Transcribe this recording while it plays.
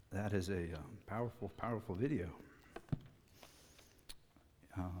That is a powerful video.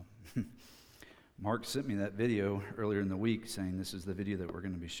 Mark sent me that video earlier in the week saying this is the video that we're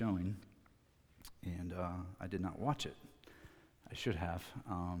going to be showing, and I did not watch it. I should have,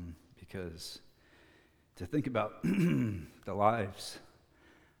 because to think about the lives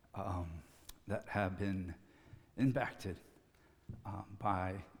that have been impacted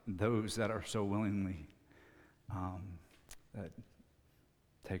by those that are so willingly that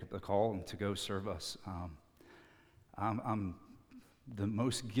take up the call and to go serve us. I'm the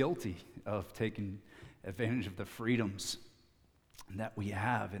most guilty of taking advantage of the freedoms that we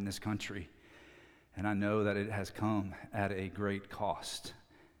have in this country, and I know that it has come at a great cost.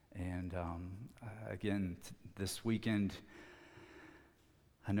 And again, this weekend,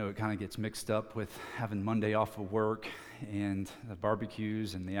 I know it kind of gets mixed up with having Monday off of work and the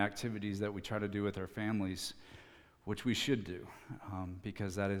barbecues and the activities that we try to do with our families, which we should do,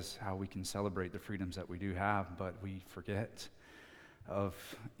 because that is how we can celebrate the freedoms that we do have, but we forget of,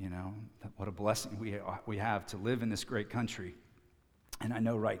 what a blessing we have to live in this great country. And I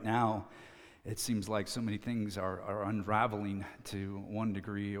know right now, it seems like so many things are unraveling to one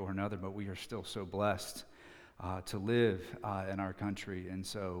degree or another, but we are still so blessed to live in our country. And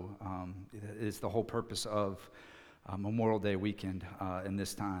so it is the whole purpose of Memorial Day weekend in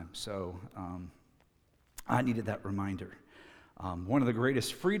this time. So I needed that reminder. One of the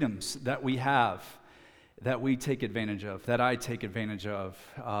greatest freedoms that we have, that we take advantage of, that I take advantage of,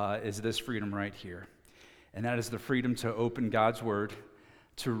 is this freedom right here. And that is the freedom to open God's Word,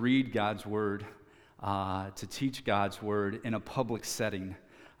 to read God's Word, to teach God's Word in a public setting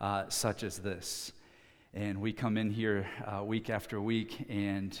such as this. And we come in here week after week,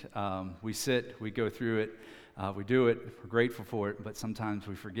 and we sit, we go through it, we do it, we're grateful for it, but sometimes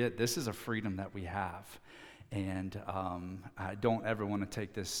we forget this is a freedom that we have. And I don't ever want to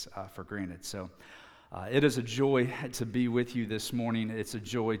take this for granted. So it is a joy to be with you this morning. It's a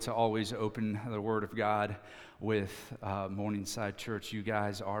joy to always open the Word of God with Morningside Church. You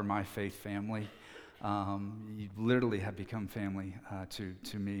guys are my faith family. You literally have become family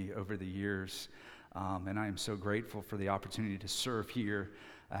to me over the years. And I am so grateful for the opportunity to serve here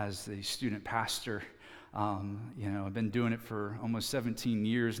as the student pastor. I've been doing it for almost 17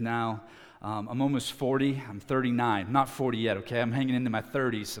 years now. I'm almost 40. I'm 39. I'm not 40 yet, okay? I'm hanging into my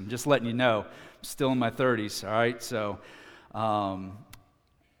 30s. I'm just letting you know. I'm still in my 30s, all right? So,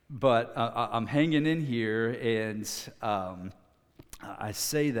 but I'm hanging in here, and I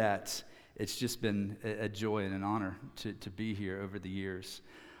say that it's just been a joy and an honor to be here over the years.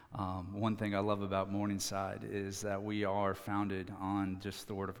 One thing I love about Morningside is that we are founded on just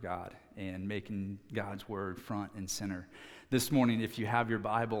the Word of God and making God's Word front and center. This morning, if you have your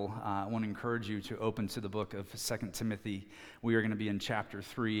Bible, I want to encourage you to open to the book of 2 Timothy. We are going to be in chapter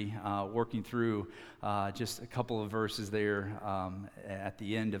 3, working through just a couple of verses there at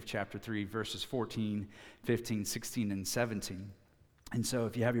the end of chapter 3, verses 14, 15, 16, and 17. And so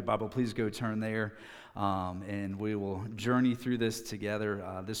if you have your Bible, please go turn there, and we will journey through this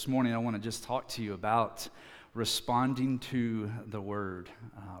together. This morning, I want to just talk to you about responding to the Word,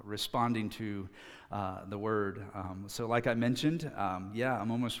 responding to the Word. So like I mentioned, I'm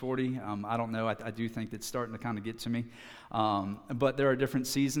almost 40. I don't know, I do think it's starting to kind of get to me. But there are different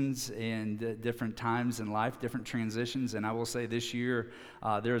seasons and different times in life, different transitions. And I will say this year,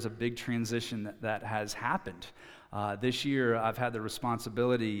 there is a big transition that has happened. This year, I've had the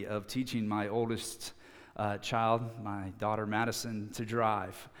responsibility of teaching my oldest child, my daughter Madison, to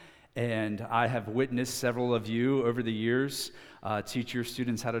drive. And I have witnessed several of you over the years teach your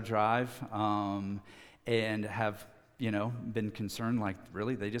students how to drive, and have, been concerned, like,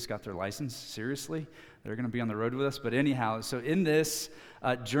 really, they just got their license? Seriously? They're going to be on the road with us? But anyhow, so in this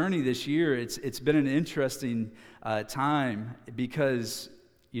journey this year, it's been an interesting time, because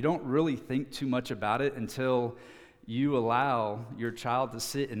you don't really think too much about it until you allow your child to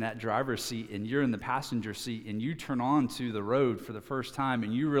sit in that driver's seat and you're in the passenger seat and you turn on to the road for the first time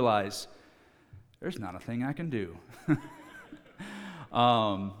and you realize there's not a thing I can do.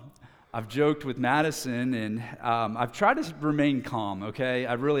 I've joked with Madison, and I've tried to remain calm, okay?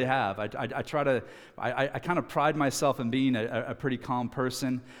 I really have. I kind of pride myself in being a pretty calm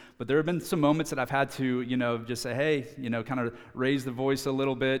person, but there have been some moments that I've had to, just say, hey, kind of raise the voice a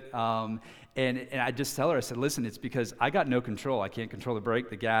little bit, and I just tell her, I said, listen, it's because I got no control. I can't control the brake,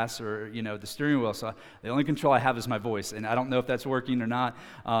 the gas, or, the steering wheel, so the only control I have is my voice, and I don't know if that's working or not,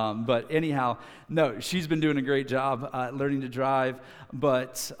 but anyhow, no, she's been doing a great job learning to drive,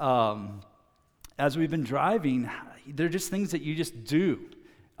 but as we've been driving, there are just things that you just do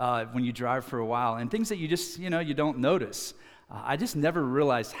when you drive for a while, and things that you just, you don't notice. I just never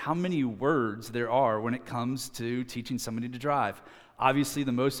realized how many words there are when it comes to teaching somebody to drive. Obviously,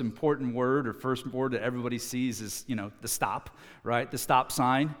 the most important word or first word that everybody sees is, the stop, right? The stop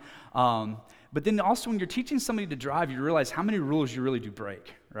sign. But then also when you're teaching somebody to drive, you realize how many rules you really do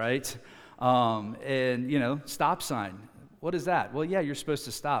break, right? Stop sign. What is that? Well, yeah, you're supposed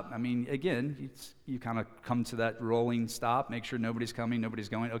to stop. I mean, again, you kind of come to that rolling stop, make sure nobody's coming, nobody's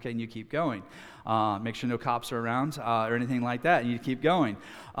going, okay, and you keep going. Make sure no cops are around or anything like that, and you keep going.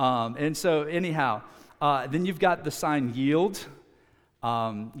 Then you've got the sign yield.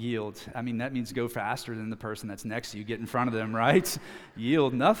 Yield. I mean, that means go faster than the person that's next to you. Get in front of them, right?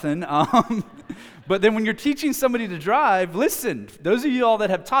 Yield, nothing. But then when you're teaching somebody to drive, listen, those of you all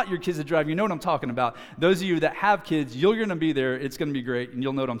that have taught your kids to drive, you know what I'm talking about. Those of you that have kids, you're going to be there. It's going to be great, and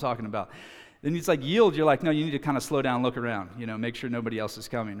you'll know what I'm talking about. Then it's like yield. You're like, no, you need to kind of slow down, look around, make sure nobody else is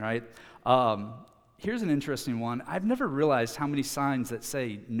coming, right? Here's an interesting one. I've never realized how many signs that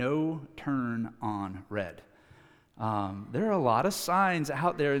say no turn on red. There are a lot of signs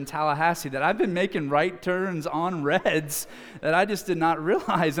out there in Tallahassee that I've been making right turns on reds that I just did not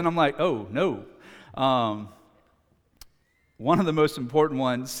realize, and I'm like, oh, no. One of the most important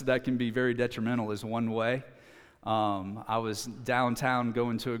ones that can be very detrimental is one way. I was downtown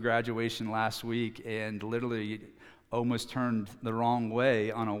going to a graduation last week and literally almost turned the wrong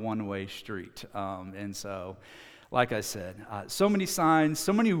way on a one-way street. Like I said, so many signs,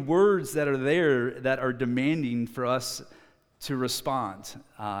 so many words that are there that are demanding for us to respond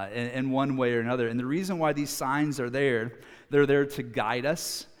in one way or another. And the reason why these signs are there, they're there to guide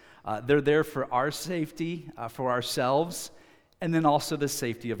us. They're there for our safety, for ourselves, and then also the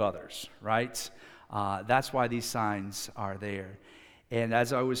safety of others, right? That's why these signs are there. And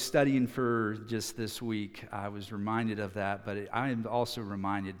as I was studying for just this week, I was reminded of that, but I am also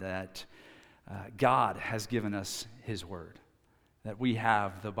reminded that God has given us His Word, that we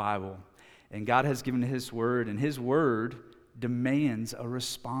have the Bible. And God has given His Word, and His Word demands a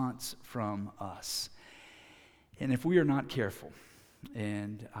response from us. And if we are not careful,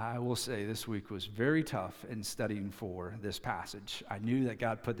 and I will say this week was very tough in studying for this passage. I knew that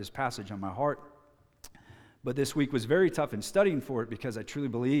God put this passage on my heart, but this week was very tough in studying for it because I truly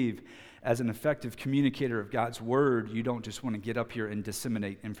believe as an effective communicator of God's Word, you don't just want to get up here and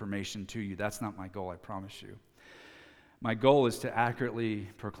disseminate information to you. That's not my goal, I promise you. My goal is to accurately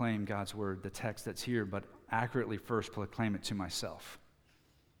proclaim God's Word, the text that's here, but accurately first proclaim it to myself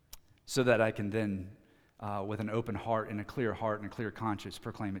so that I can then, with an open heart and a clear conscience,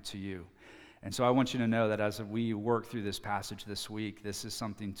 proclaim it to you. And so I want you to know that as we work through this passage this week, this is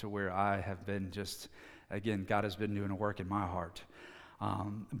something to where I have been again, God has been doing a work in my heart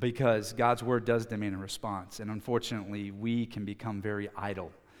because God's Word does demand a response. And unfortunately, we can become very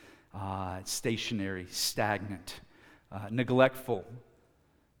idle, stationary, stagnant, neglectful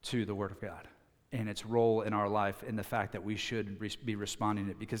to the Word of God and its role in our life and the fact that we should be responding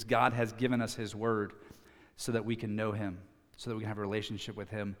to it because God has given us His Word so that we can know Him, so that we can have a relationship with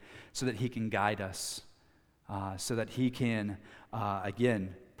Him, so that He can guide us, so that He can,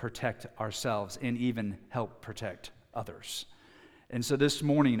 again, protect ourselves and even help protect others. And so this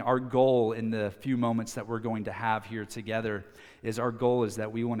morning, our goal in the few moments that we're going to have here together is that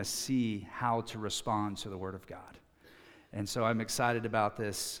we want to see how to respond to the Word of God. And so I'm excited about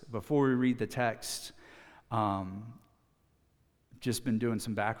this. Before we read the text, just been doing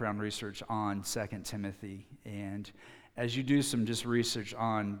some background research on 2 Timothy. And as you do some just research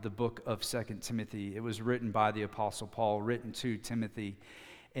on the book of 2 Timothy, it was written by the Apostle Paul, written to Timothy.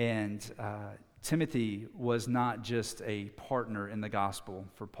 And Timothy was not just a partner in the gospel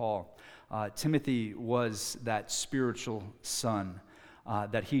for Paul. Timothy was that spiritual son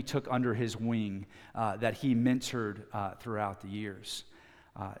that he took under his wing, that he mentored throughout the years.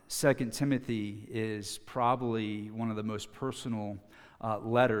 2 Timothy is probably one of the most personal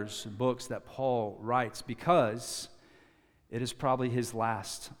books that Paul writes because it is probably his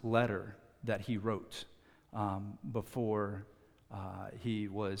last letter that he wrote before he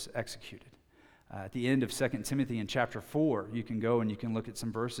was executed. At the end of 2 Timothy in chapter 4, you can go and you can look at some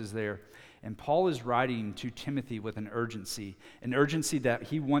verses there. And Paul is writing to Timothy with an urgency that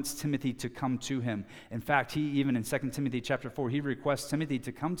he wants Timothy to come to him. In fact, he even in 2 Timothy chapter 4, he requests Timothy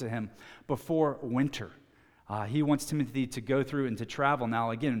to come to him before winter. He wants Timothy to go through and to travel.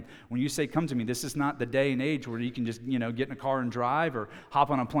 Now, again, when you say come to me, this is not the day and age where you can just, get in a car and drive or hop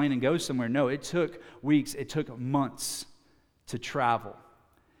on a plane and go somewhere. No, it took weeks, it took months to travel.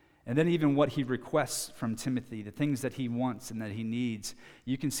 And then even what he requests from Timothy, the things that he wants and that he needs,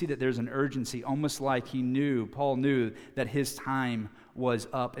 you can see that there's an urgency, almost like Paul knew that his time was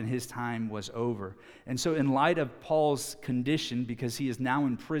up and his time was over. And so in light of Paul's condition, because he is now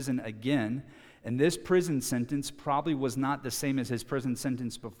in prison again, and this prison sentence probably was not the same as his prison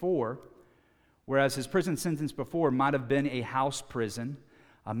sentence before, whereas his prison sentence before might have been a house prison,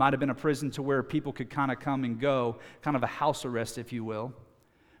 might have been a prison to where people could kind of come and go, kind of a house arrest, if you will.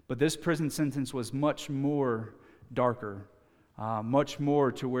 But this prison sentence was much more darker, much more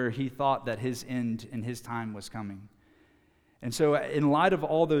to where he thought that his end and his time was coming. And so in light of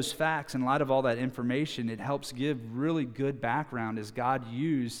all those facts, in light of all that information, it helps give really good background as God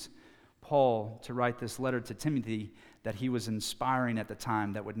used Paul to write this letter to Timothy that he was inspiring at the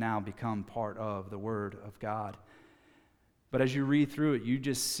time that would now become part of the Word of God. But as you read through it, you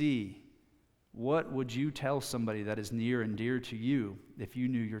just see, what would you tell somebody that is near and dear to you if you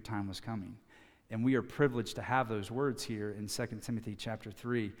knew your time was coming? And we are privileged to have those words here in 2 Timothy chapter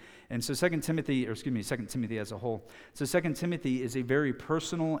 3. And so 2 Timothy as a whole. So 2 Timothy is a very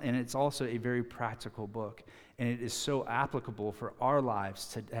personal and it's also a very practical book. And it is so applicable for our lives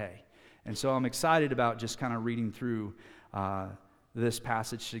today. And so I'm excited about just kind of reading through this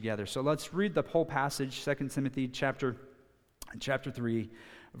passage together. So let's read the whole passage, 2 Timothy chapter 3,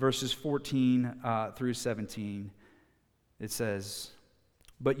 verses 14 through 17. It says,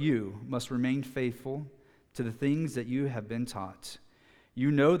 "But you must remain faithful to the things that you have been taught.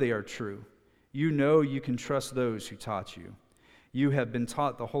 You know they are true. You know you can trust those who taught you. You have been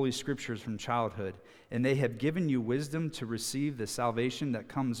taught the Holy Scriptures from childhood, and they have given you wisdom to receive the salvation that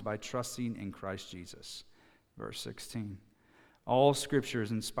comes by trusting in Christ Jesus." Verse 16, "All Scripture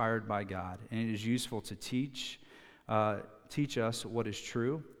is inspired by God, and it is useful to teach us what is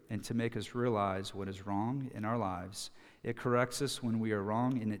true and to make us realize what is wrong in our lives. It corrects us when we are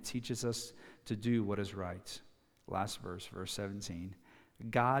wrong, and it teaches us to do what is right." Last verse, verse 17.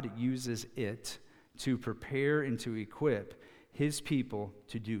 "God uses it to prepare and to equip His people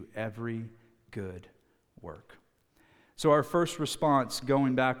to do every good work." So our first response,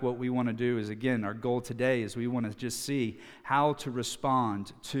 going back, what we want to do is, again, our goal today is we want to just see how to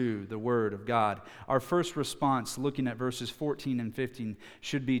respond to the Word of God. Our first response, looking at verses 14 and 15,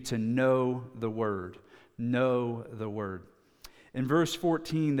 should be to know the Word. Know the Word. In verse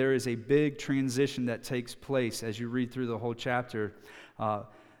 14, there is a big transition that takes place as you read through the whole chapter.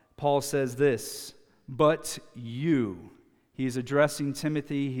 Paul says this, "But you." He's addressing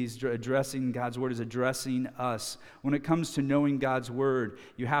Timothy. He's addressing God's Word, is addressing us. When it comes to knowing God's Word,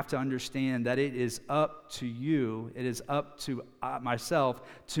 you have to understand that it is up to you, it is up to myself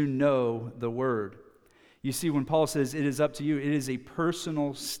to know the Word. You see, when Paul says it is up to you, it is a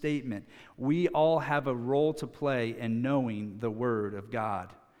personal statement. We all have a role to play in knowing the Word of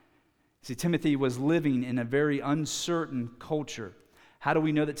God. See, Timothy was living in a very uncertain culture. How do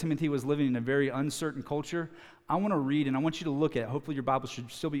we know that Timothy was living in a very uncertain culture? I want to read, and I want you to look at, hopefully your Bible should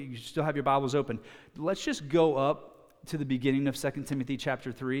still be, you still have your Bibles open. Let's just go up to the beginning of 2 Timothy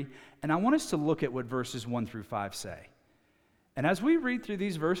chapter 3, and I want us to look at what verses 1 through 5 say. And as we read through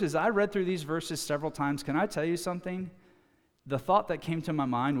these verses, I read through these verses several times. Can I tell you something? The thought that came to my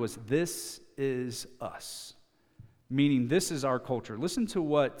mind was, this is us. Meaning, this is our culture. Listen to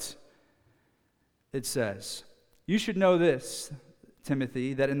what it says. "You should know this,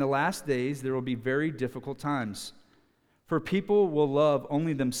 Timothy, that in the last days there will be very difficult times. For people will love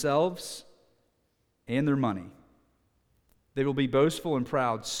only themselves and their money. They will be boastful and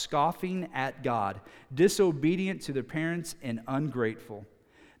proud, scoffing at God, disobedient to their parents, and ungrateful.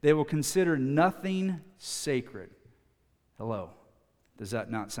 They will consider nothing sacred." Hello. Does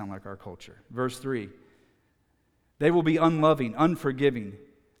that not sound like our culture? Verse 3. "They will be unloving, unforgiving.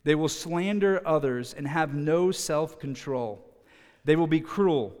 They will slander others and have no self-control. They will be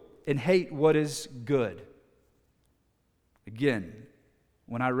cruel and hate what is good." Again,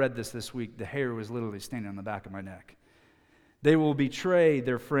 when I read this week, the hair was literally standing on the back of my neck. "They will betray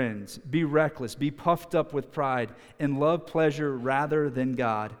their friends, be reckless, be puffed up with pride, and love pleasure rather than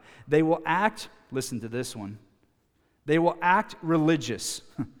God. They will act," listen to this one, "they will act religious,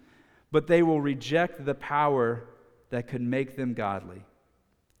 but they will reject the power that could make them godly."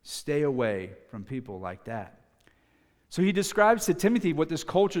 Stay away from people like that. So he describes to Timothy what this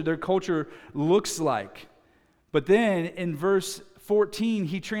culture, their culture, looks like. But then in verse 14,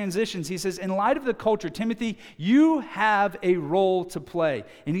 he transitions. He says, in light of the culture, Timothy, you have a role to play.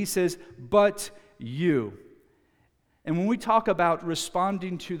 And he says, "But you." And when we talk about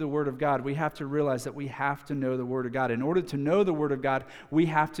responding to the Word of God, we have to realize that we have to know the Word of God. In order to know the Word of God, we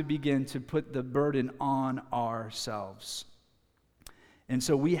have to begin to put the burden on ourselves. And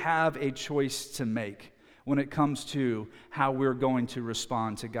so we have a choice to make when it comes to how we're going to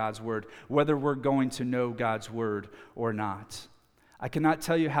respond to God's word, whether we're going to know God's word or not. I cannot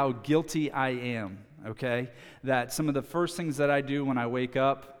tell you how guilty I am, okay, that some of the first things that I do when I wake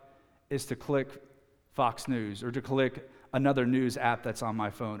up is to click Fox News or to click another news app that's on my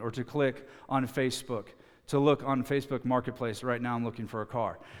phone or to click on Facebook, to look on Facebook Marketplace. Right now I'm looking for a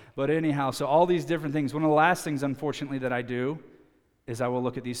car. But anyhow, so all these different things. One of the last things, unfortunately, that I do is I will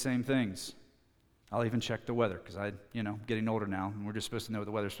look at these same things. I'll even check the weather because getting older now, and we're just supposed to know what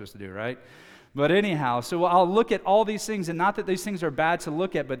the weather's supposed to do, right? But anyhow, so I'll look at all these things, and not that these things are bad to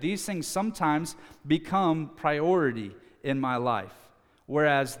look at, but these things sometimes become priority in my life,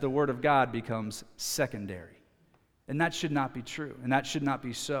 whereas the Word of God becomes secondary. And that should not be true, and that should not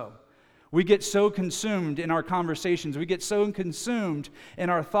be so. We get so consumed in our conversations, we get so consumed in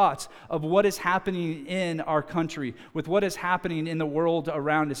our thoughts of what is happening in our country, with what is happening in the world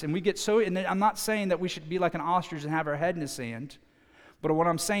around us. And we get so, and I'm not saying that we should be like an ostrich and have our head in the sand, but what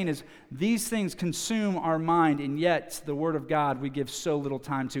I'm saying is these things consume our mind, and yet the Word of God we give so little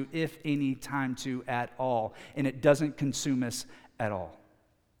time to, if any time to at all, and it doesn't consume us at all.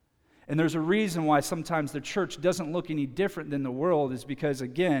 And there's a reason why sometimes the church doesn't look any different than the world, is because,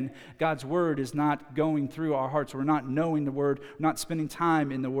 again, God's word is not going through our hearts. We're not knowing the word, we're not spending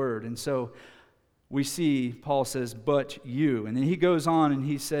time in the word. And so we see Paul says, but you. And then he goes on and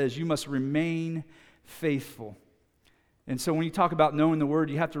he says, you must remain faithful. And so when you talk about knowing the word,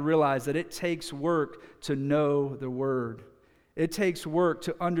 you have to realize that it takes work to know the word. It takes work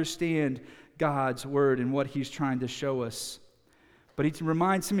to understand God's word and what he's trying to show us. But he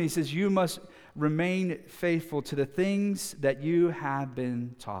reminds him, he says, you must remain faithful to the things that you have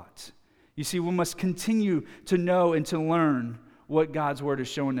been taught. You see, we must continue to know and to learn what God's word is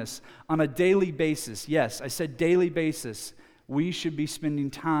showing us on a daily basis. Yes, I said daily basis. We should be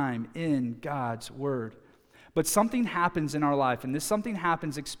spending time in God's word. But something happens in our life, and this something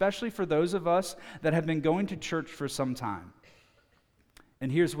happens especially for those of us that have been going to church for some time.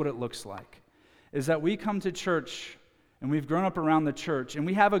 And here's what it looks like, is that we come to church and we've grown up around the church, and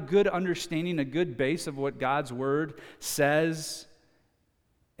we have a good understanding, a good base of what God's word says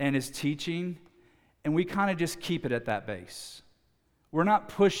and is teaching, and we kind of just keep it at that base. We're not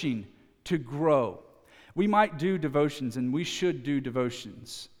pushing to grow. We might do devotions, and we should do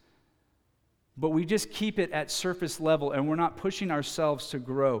devotions, but we just keep it at surface level, and we're not pushing ourselves to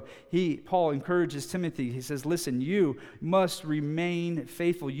grow. Paul encourages Timothy. He says, listen, you must remain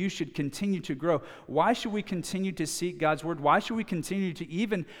faithful. You should continue to grow. Why should we continue to seek God's word? Why should we continue to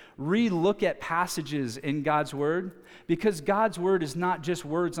even re-look at passages in God's word? Because God's word is not just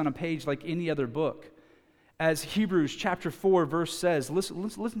words on a page like any other book. As Hebrews chapter 4 verse says,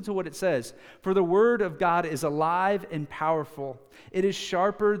 listen to what it says. For the word of God is alive and powerful. It is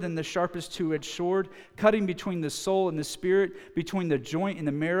sharper than the sharpest two-edged sword, cutting between the soul and the spirit, between the joint and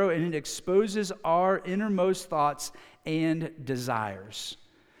the marrow, and it exposes our innermost thoughts and desires.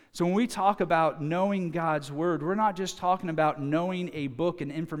 So when we talk about knowing God's word, we're not just talking about knowing a book and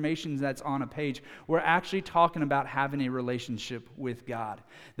information that's on a page. We're actually talking about having a relationship with God.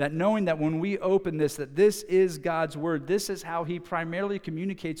 That knowing that when we open this, that this is God's word, this is how he primarily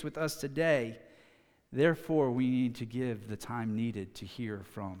communicates with us today. Therefore, we need to give the time needed to hear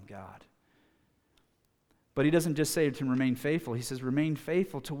from God. But he doesn't just say to remain faithful. He says, remain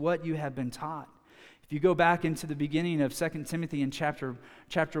faithful to what you have been taught. If you go back into the beginning of 2 Timothy in chapter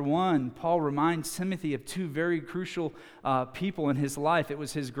 1, Paul reminds Timothy of two very crucial people in his life. It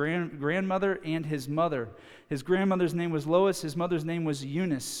was his grandmother and his mother. His grandmother's name was Lois, his mother's name was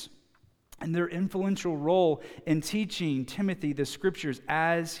Eunice. And their influential role in teaching Timothy the scriptures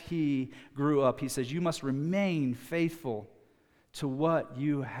as he grew up. He says, you must remain faithful to what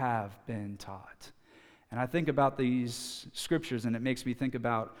you have been taught. And I think about these scriptures, and it makes me think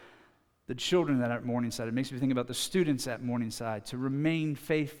about the children that are at Morningside. It makes me think about the students at Morningside, to remain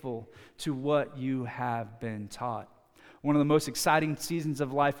faithful to what you have been taught. One of the most exciting seasons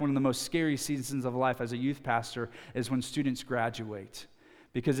of life, one of the most scary seasons of life as a youth pastor is when students graduate.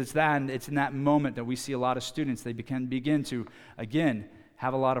 Because it's in that moment that we see a lot of students, they begin to, again,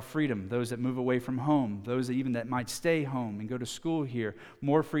 have a lot of freedom. Those that move away from home, those that might stay home and go to school here,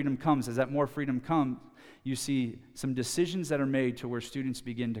 more freedom comes. As that more freedom comes, you see some decisions that are made to where students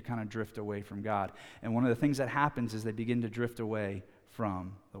begin to kind of drift away from God. And one of the things that happens is they begin to drift away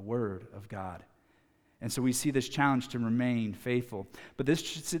from the Word of God. And so we see this challenge to remain faithful. But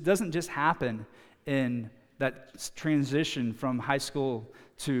this doesn't just happen in that transition from high school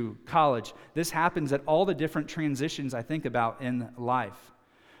to college. This happens at all the different transitions I think about in life.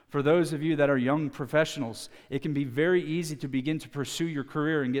 For those of you that are young professionals, it can be very easy to begin to pursue your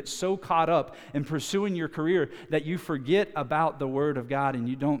career and get so caught up in pursuing your career that you forget about the Word of God and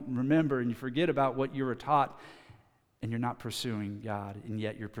you don't remember and you forget about what you were taught and you're not pursuing God, and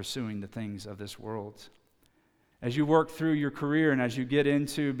yet you're pursuing the things of this world. As you work through your career and as you get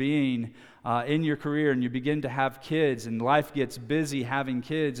into being in your career and you begin to have kids and life gets busy having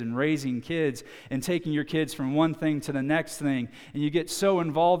kids and raising kids and taking your kids from one thing to the next thing, and you get so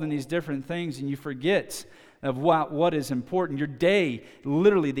involved in these different things and you forget of what is important. Your day,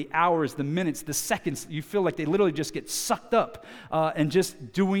 literally the hours, the minutes, the seconds, you feel like they literally just get sucked up and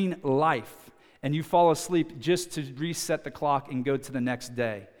just doing life. And you fall asleep just to reset the clock and go to the next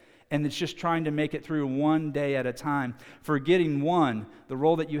day. And it's just trying to make it through one day at a time, forgetting, one, the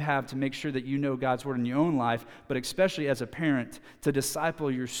role that you have to make sure that you know God's Word in your own life, but especially as a parent, to disciple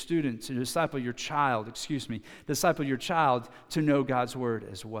your student, to disciple your child to know God's Word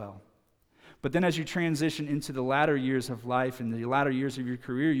as well. But then as you transition into the latter years of life and the latter years of your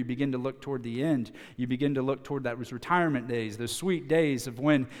career, you begin to look toward the end. You begin to look toward those retirement days, those sweet days of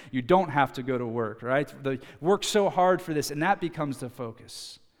when you don't have to go to work, right? Work so hard for this, and that becomes the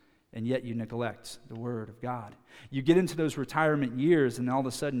focus. And yet you neglect the Word of God. You get into those retirement years, and all of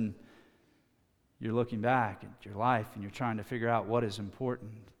a sudden, you're looking back at your life, and you're trying to figure out what is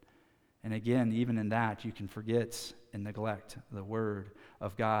important. And again, even in that, you can forget and neglect the Word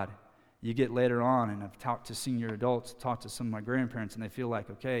of God. You get later on, and I've talked to senior adults, talked to some of my grandparents, and they feel like,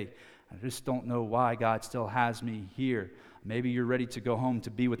 okay, I just don't know why God still has me here. Maybe you're ready to go home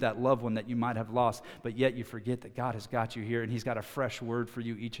to be with that loved one that you might have lost, but yet you forget that God has got you here and He's got a fresh word for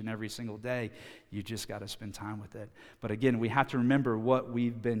you each and every single day. You just got to spend time with it. But again, we have to remember what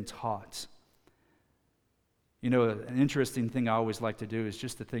we've been taught. You know, an interesting thing I always like to do is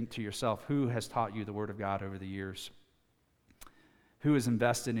just to think to yourself, who has taught you the Word of God over the years? Who has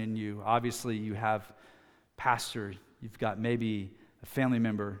invested in you? Obviously, you have pastor, you've got maybe a family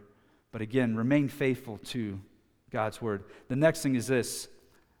member, but again, remain faithful to God's Word. The next thing is this: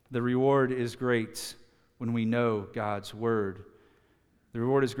 the reward is great when we know God's Word. The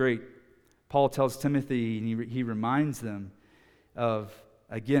reward is great. Paul tells Timothy, and he reminds them of,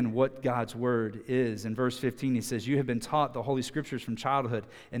 again, what God's Word is. In verse 15, he says, "You have been taught the Holy Scriptures from childhood,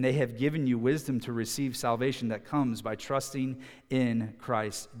 and they have given you wisdom to receive salvation that comes by trusting in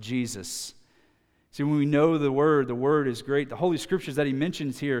Christ Jesus." See, when we know the Word is great. The Holy Scriptures that he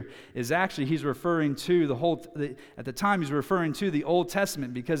mentions here is actually, he's referring to at the time, he's referring to the Old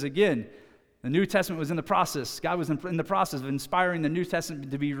Testament, because again, the New Testament was in the process. God was in the process of inspiring the New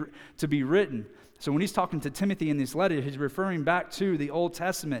Testament to be written. So when he's talking to Timothy in this letter, he's referring back to the Old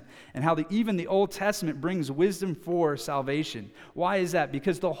Testament and how even the Old Testament brings wisdom for salvation. Why is that?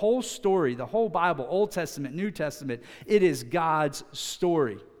 Because the whole story, the whole Bible, Old Testament, New Testament, it is God's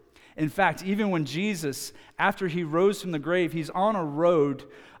story. In fact, even when Jesus, after he rose from the grave, he's on a road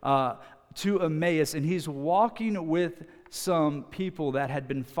to Emmaus, and he's walking with some people that had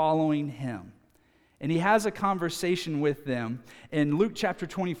been following him. And he has a conversation with them. In Luke chapter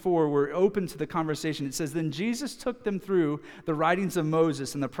 24, we're open to the conversation. It says, "Then Jesus took them through the writings of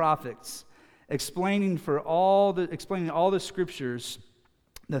Moses and the prophets, explaining all the scriptures,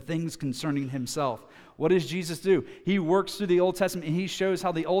 the things concerning himself." What does Jesus do? He works through the Old Testament, and he shows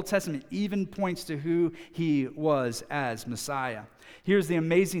how the Old Testament even points to who he was as Messiah. Here's the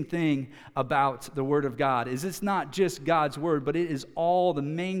amazing thing about the Word of God, is it's not just God's Word, but it is the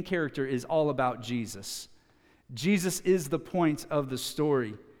main character is all about Jesus. Jesus is the point of the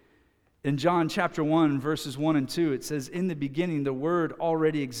story. In John chapter 1, verses 1 and 2, it says, "In the beginning, the Word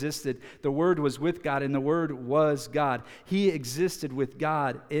already existed. The Word was with God, and the Word was God. He existed with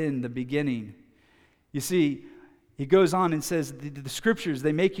God in the beginning." You see, he goes on and says, the Scriptures,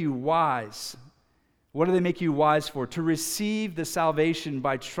 they make you wise. What do they make you wise for? To receive the salvation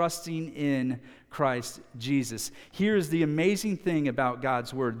by trusting in Christ Jesus. Here's the amazing thing about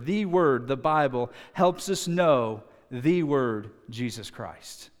God's Word. The Word, the Bible, helps us know the Word, Jesus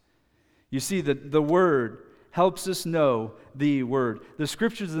Christ. You see, the Word helps us know the Word. The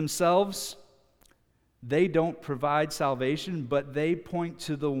Scriptures themselves, they don't provide salvation, but they point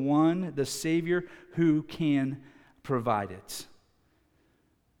to the one, the Savior, who can provide it.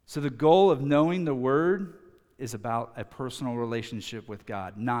 So the goal of knowing the Word is about a personal relationship with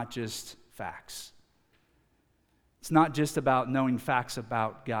God, not just facts. It's not just about knowing facts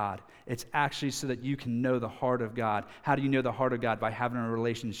about God. It's actually so that you can know the heart of God. How do you know the heart of God? By having a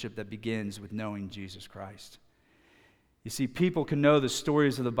relationship that begins with knowing Jesus Christ. You see, people can know the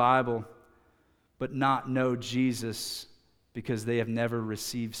stories of the Bible, but not know Jesus because they have never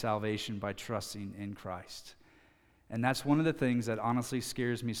received salvation by trusting in Christ. And that's one of the things that honestly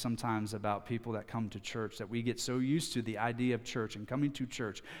scares me sometimes about people that come to church, that we get so used to the idea of church and coming to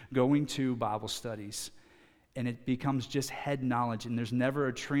church, going to Bible studies, and it becomes just head knowledge, and there's never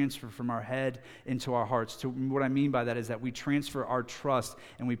a transfer from our head into our hearts. So what I mean by that is that we transfer our trust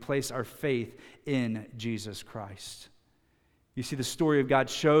and we place our faith in Jesus Christ. You see, the story of God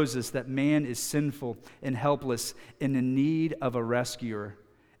shows us that man is sinful and helpless and in need of a rescuer.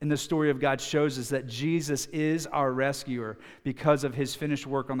 And the story of God shows us that Jesus is our rescuer because of his finished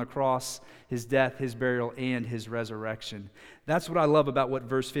work on the cross, his death, his burial, and his resurrection. That's what I love about what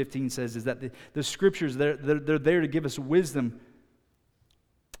verse 15 says, is that the scriptures, they're there to give us wisdom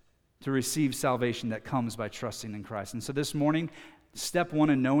to receive salvation that comes by trusting in Christ. And so this morning, step one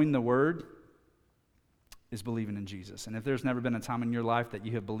in knowing the word is believing in Jesus. And if there's never been a time in your life that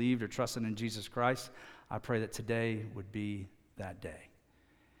you have believed or trusted in Jesus Christ, I pray that today would be that day.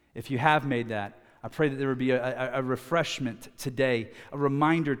 If you have made that, I pray that there would be a refreshment today, a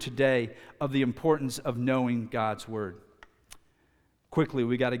reminder today of the importance of knowing God's word. Quickly,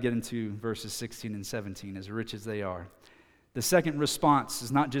 we got to get into verses 16 and 17, as rich as they are. The second response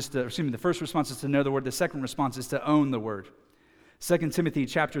is not just the first response is to know the word. The second response is to own the word. 2 Timothy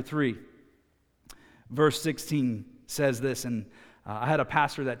chapter 3, verse 16 says this, and I had a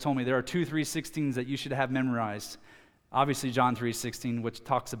pastor that told me there are 2 3:16s that you should have memorized. Obviously, John 3:16, which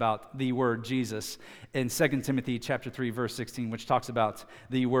talks about the word Jesus, and 2 Timothy chapter 3, verse 16, which talks about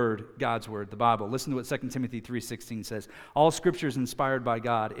the word, God's word, the Bible. Listen to what 2 Timothy 3:16 says. All scripture is inspired by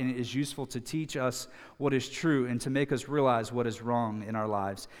God, and it is useful to teach us what is true and to make us realize what is wrong in our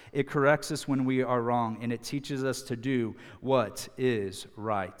lives. It corrects us when we are wrong, and it teaches us to do what is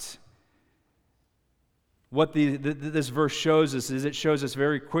right. What this verse shows us is it shows us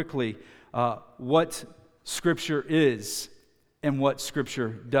very quickly what Scripture is and what Scripture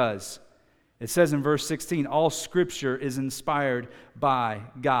does. It says in verse 16, all Scripture is inspired by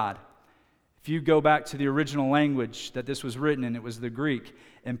God. If you go back to the original language that this was written in, it was the Greek,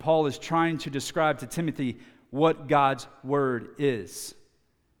 and Paul is trying to describe to Timothy what God's word is.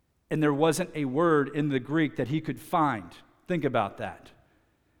 And there wasn't a word in the Greek that he could find. Think about that.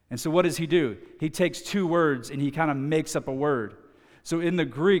 And so what does he do? He takes 2 words and he kind of makes up a word. So in the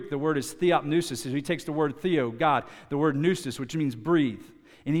Greek, the word is theopneustos. So he takes the word theo, God, the word pneustos, which means breathe,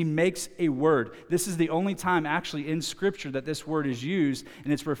 and he makes a word. This is the only time actually in Scripture that this word is used,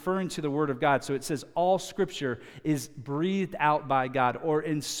 and it's referring to the Word of God. So it says all Scripture is breathed out by God or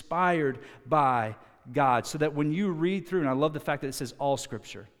inspired by God, so that when you read through, and I love the fact that it says all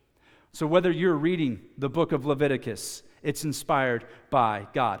Scripture. So whether you're reading the book of Leviticus, it's inspired by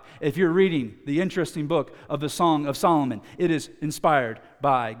God. If you're reading the interesting book of the Song of Solomon, it is inspired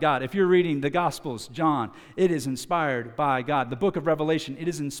by God. If you're reading the Gospels, John, it is inspired by God. The book of Revelation, it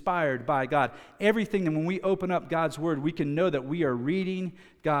is inspired by God. Everything, and when we open up God's Word, we can know that we are reading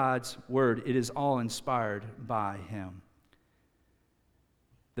God's Word. It is all inspired by Him.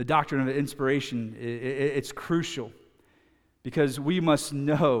 The doctrine of inspiration, it's crucial because we must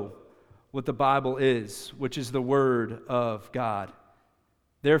know what the Bible is, which is the Word of God.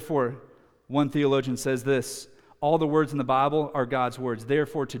 Therefore, one theologian says this, all the words in the Bible are God's words.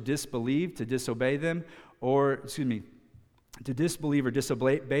 Therefore, to disbelieve, to disobey them, to disbelieve or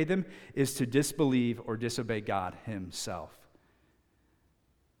disobey them is to disbelieve or disobey God Himself.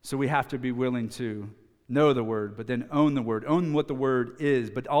 So we have to be willing to know the Word, but then own the Word. Own what the Word is,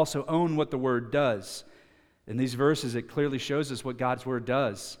 but also own what the Word does. In these verses, it clearly shows us what God's Word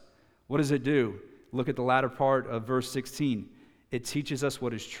does. What does it do? Look at the latter part of verse 16. It teaches us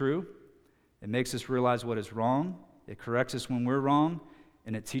what is true. It makes us realize what is wrong. It corrects us when we're wrong.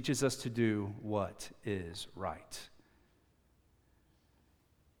 And it teaches us to do what is right.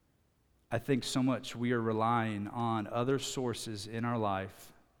 I think so much we are relying on other sources in our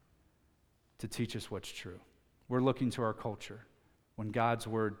life to teach us what's true. We're looking to our culture when God's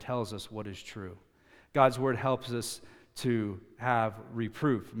Word tells us what is true. God's Word helps us to have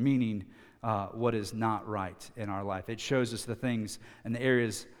reproof, meaning what is not right in our life. It shows us the things and the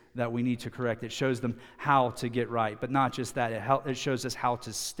areas that we need to correct. It shows them how to get right, but not just that. It shows us how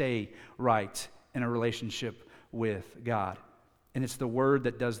to stay right in a relationship with God. And it's the Word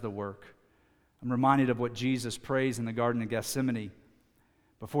that does the work. I'm reminded of what Jesus prays in the Garden of Gethsemane.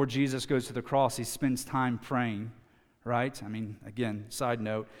 Before Jesus goes to the cross, he spends time praying. Right? I mean, again, side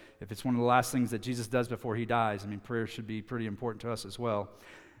note, if it's one of the last things that Jesus does before he dies, I mean, prayer should be pretty important to us as well.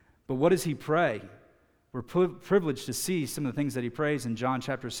 But what does he pray? We're privileged to see some of the things that he prays in John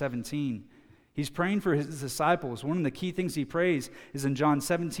chapter 17. He's praying for his disciples. One of the key things he prays is in John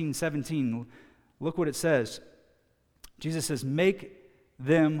 17:17. Look what it says. Jesus says, make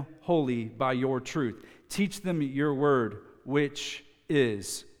them wholly by your truth. Teach them your word, which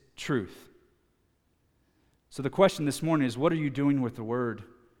is truth. So the question this morning is, what are you doing with the word?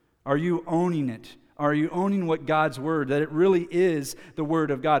 Are you owning it? Are you owning what God's word, that it really is the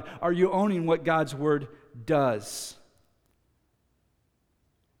word of God? Are you owning what God's word does?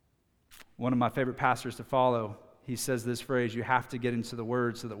 One of my favorite pastors to follow, he says this phrase, you have to get into the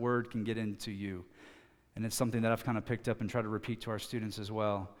word so the word can get into you. And it's something that I've kind of picked up and try to repeat to our students as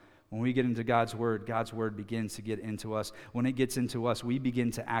well. When we get into God's word begins to get into us. When it gets into us, we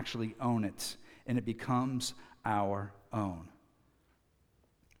begin to actually own it, and it becomes our own.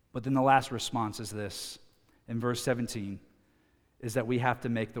 But then the last response is this, in verse 17, is that we have to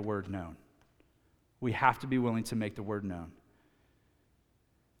make the word known. We have to be willing to make the word known.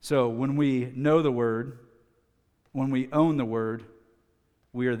 So when we know the word, when we own the word,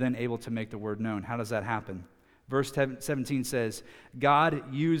 we are then able to make the word known. How does that happen? Verse 17 says,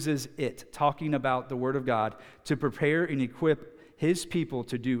 God uses it, talking about the word of God, to prepare and equip his people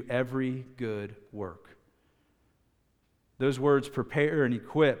to do every good work. Those words, prepare and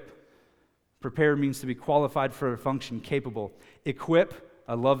equip. Prepare means to be qualified for a function, capable. Equip,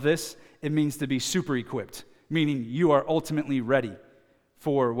 I love this, it means to be super equipped, meaning you are ultimately ready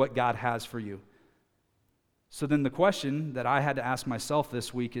for what God has for you. So then the question that I had to ask myself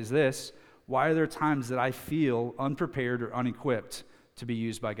this week is this: why are there times that I feel unprepared or unequipped to be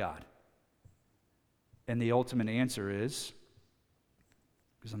used by God? And the ultimate answer is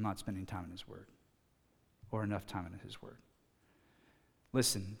because I'm not spending time in his word or enough time in his word.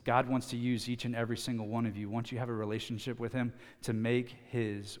 Listen, God wants to use each and every single one of you, once you have a relationship with him, to make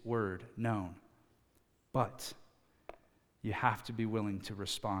his word known. But you have to be willing to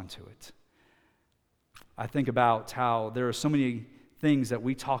respond to it. I think about how there are so many things that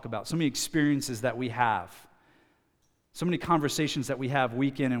we talk about, so many experiences that we have, so many conversations that we have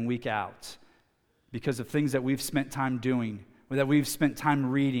week in and week out because of things that we've spent time doing, or that we've spent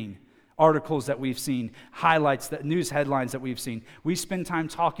time reading, articles that we've seen, highlights, news headlines that we've seen. We spend time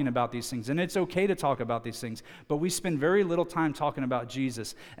talking about these things, and it's okay to talk about these things, but we spend very little time talking about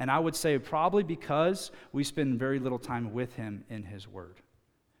Jesus, and I would say probably because we spend very little time with him in his word.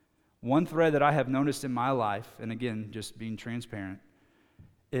 One thread that I have noticed in my life, and again, just being transparent,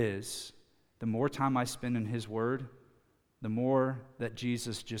 is the more time I spend in his word, the more that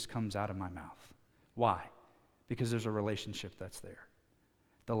Jesus just comes out of my mouth. Why? Because there's a relationship that's there.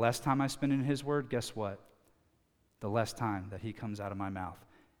 The less time I spend in his word, guess what? The less time that he comes out of my mouth.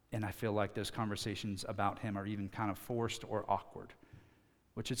 And I feel like those conversations about him are even kind of forced or awkward,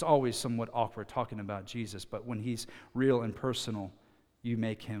 which it's always somewhat awkward talking about Jesus, but when he's real and personal, you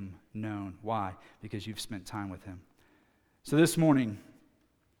make him known. Why? Because you've spent time with him. So this morning,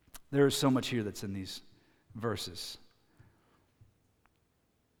 there is so much here that's in these verses.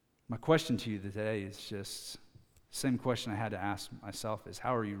 My question to you today is just the same question I had to ask myself is,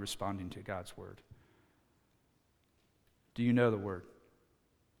 how are you responding to God's word? Do you know the word?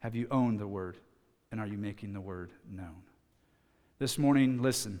 Have you owned the word? And are you making the word known? This morning,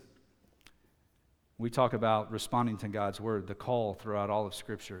 listen. We talk about responding to God's word. The call throughout all of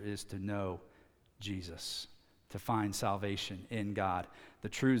Scripture is to know Jesus, to find salvation in God. The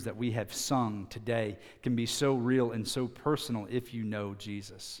truths that we have sung today can be so real and so personal if you know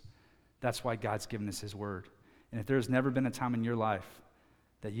Jesus. That's why God's given us his word. And if there's never been a time in your life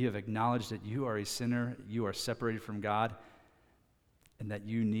that you have acknowledged that you are a sinner, you are separated from God, and that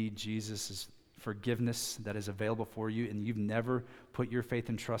you need Jesus' forgiveness that is available for you, and you've never put your faith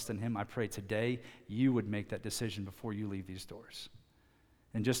and trust in him, I pray today you would make that decision before you leave these doors.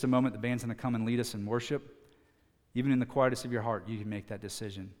 In just a moment, the band's going to come and lead us in worship. Even in the quietest of your heart, you can make that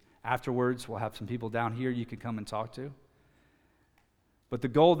decision. Afterwards, we'll have some people down here you can come and talk to. But the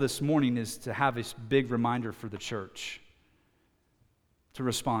goal this morning is to have a big reminder for the church to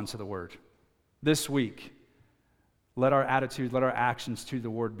respond to the word. This week, let our attitude, let our actions to the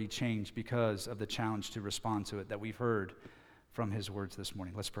word be changed because of the challenge to respond to it that we've heard from his words this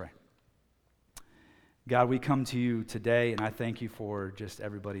morning. Let's pray. God, we come to you today, and I thank you for just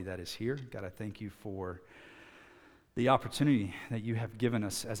everybody that is here. God, I thank you for the opportunity that you have given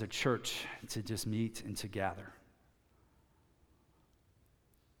us as a church to just meet and to gather.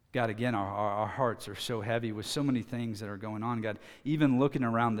 God, again, our hearts are so heavy with so many things that are going on. God, even looking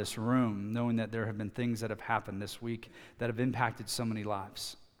around this room, knowing that there have been things that have happened this week that have impacted so many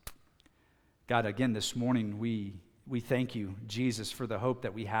lives. God, again, this morning, we thank you, Jesus, for the hope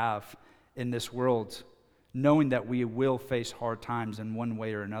that we have in this world, knowing that we will face hard times in one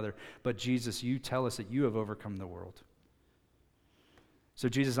way or another. But Jesus, you tell us that you have overcome the world. So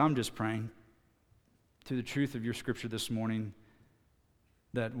Jesus, I'm just praying through the truth of your scripture this morning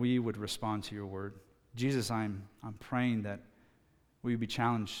that we would respond to your word. Jesus, I'm praying that we would be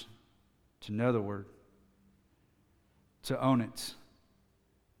challenged to know the word, to own it,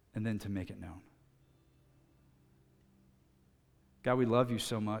 and then to make it known. God, we love you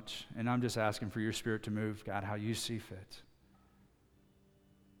so much, and I'm just asking for your Spirit to move, God, how you see fit.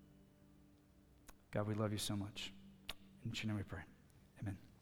 God, we love you so much. In your name we pray.